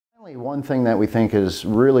One thing that we think has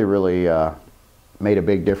really made a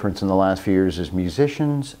big difference in the last few years is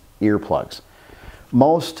musicians' earplugs.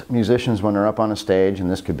 Most musicians, when they're up on a stage, and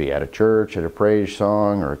this could be at a church, at a praise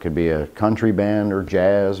song, or it could be a country band, or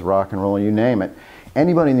jazz, rock and roll, you name it,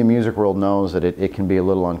 anybody in the music world knows that it can be a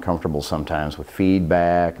little uncomfortable sometimes with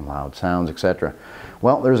feedback and loud sounds, etc.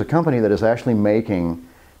 Well, there's a company that is actually making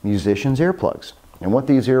musicians' earplugs. And what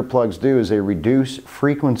these earplugs do is they reduce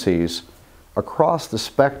frequencies across the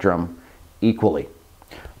spectrum equally.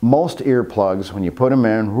 Most earplugs, when you put them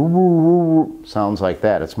in, sounds like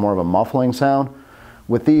that. It's more of a muffling sound.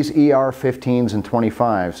 With these ER15s and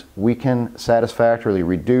 25s, we can satisfactorily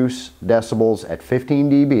reduce decibels at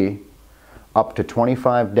 15 dB up to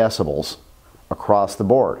 25 decibels across the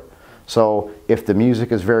board. So if the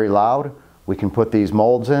music is very loud, we can put these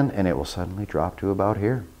molds in and it will suddenly drop to about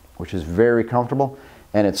here, which is very comfortable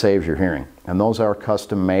and it saves your hearing. And those are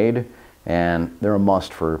custom made and they're a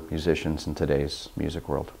must for musicians in today's music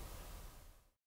world.